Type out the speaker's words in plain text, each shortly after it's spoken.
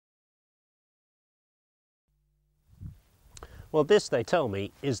Well, this, they tell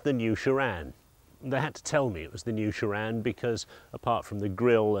me, is the new Sharan. They had to tell me it was the new Sharan because apart from the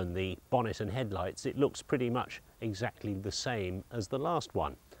grille and the bonnet and headlights, it looks pretty much exactly the same as the last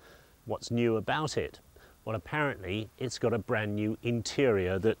one. What's new about it? Well, apparently it's got a brand new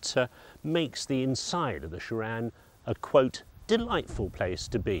interior that makes the inside of the Sharan a, quote, delightful place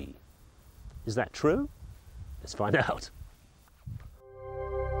to be. Is that true? Let's find out.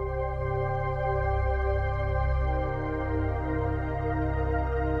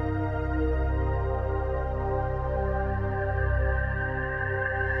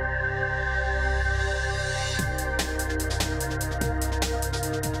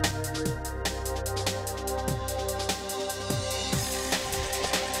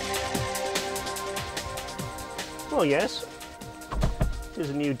 Well, yes,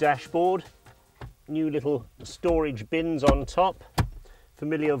 here's a new dashboard, new little storage bins on top,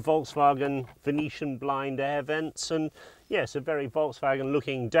 familiar Volkswagen Venetian blind air vents, and yes, a very Volkswagen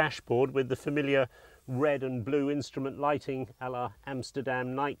looking dashboard with the familiar red and blue instrument lighting a la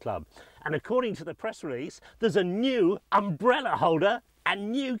Amsterdam nightclub. And according to the press release, there's a new umbrella holder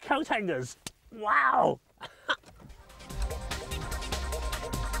and new coat hangers. Wow!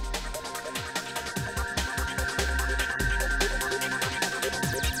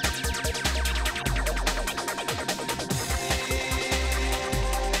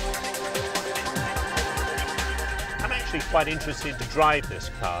 Quite interested to drive this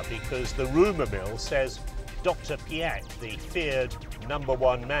car because the rumour mill says Dr. Piech, the feared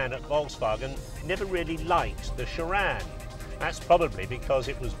 #1 man at Volkswagen, never really liked the Sharan. That's probably because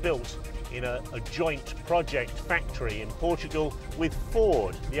it was built in a joint project factory in Portugal with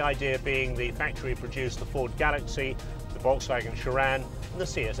Ford. The idea being the factory produced the Ford Galaxy, the Volkswagen Sharan and the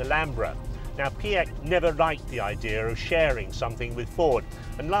Seat Alhambra. Now, Piech never liked the idea of sharing something with Ford,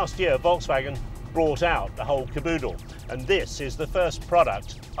 and last year Volkswagen brought out the whole caboodle, and this is the first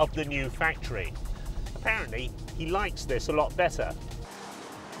product of the new factory. Apparently he likes this a lot better.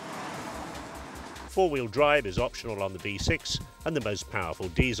 Four-wheel drive is optional on the V6 and the most powerful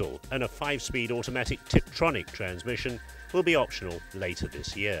diesel, and a 5-speed automatic Tiptronic transmission will be optional later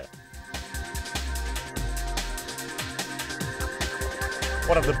this year.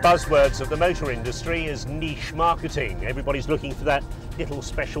 One of the buzzwords of the motor industry is niche marketing. Everybody's looking for that little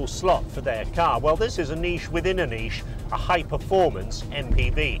special slot for their car. Well, this is a niche within a niche, a high-performance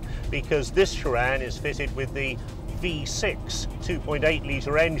MPV, because this Sharan is fitted with the V6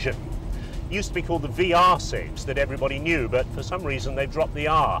 2.8-litre engine. It used to be called the VR6 that everybody knew, but for some reason they've dropped the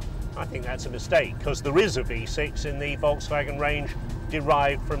R. I think that's a mistake, because there is a V6 in the Volkswagen range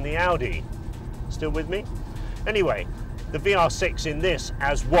derived from the Audi. Still with me? Anyway, the VR6 in this,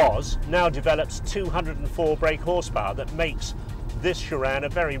 as was, now develops 204 brake horsepower that makes this Sharan a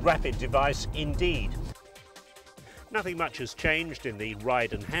very rapid device indeed. Nothing much has changed in the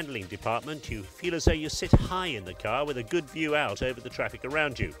ride and handling department. You feel as though you sit high in the car with a good view out over the traffic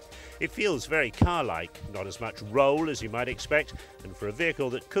around you. It feels very car-like, not as much roll as you might expect, and for a vehicle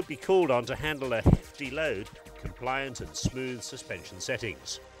that could be called on to handle a hefty load, compliant and smooth suspension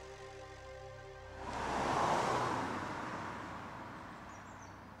settings.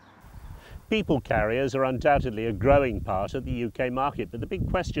 People carriers are undoubtedly a growing part of the UK market, but the big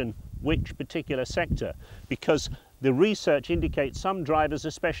question, which particular sector? Because the research indicates some drivers,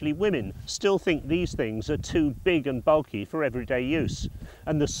 especially women, still think these things are too big and bulky for everyday use.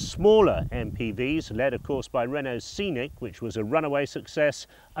 And the smaller MPVs, led of course by Renault's Scenic, which was a runaway success,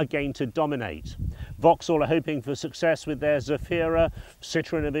 are going to dominate. Vauxhall are hoping for success with their Zafira,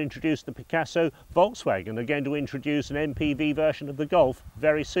 Citroën have introduced the Picasso, Volkswagen are going to introduce an MPV version of the Golf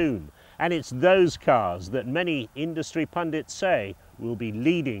very soon. And it's those cars that many industry pundits say will be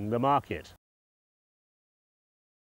leading the market.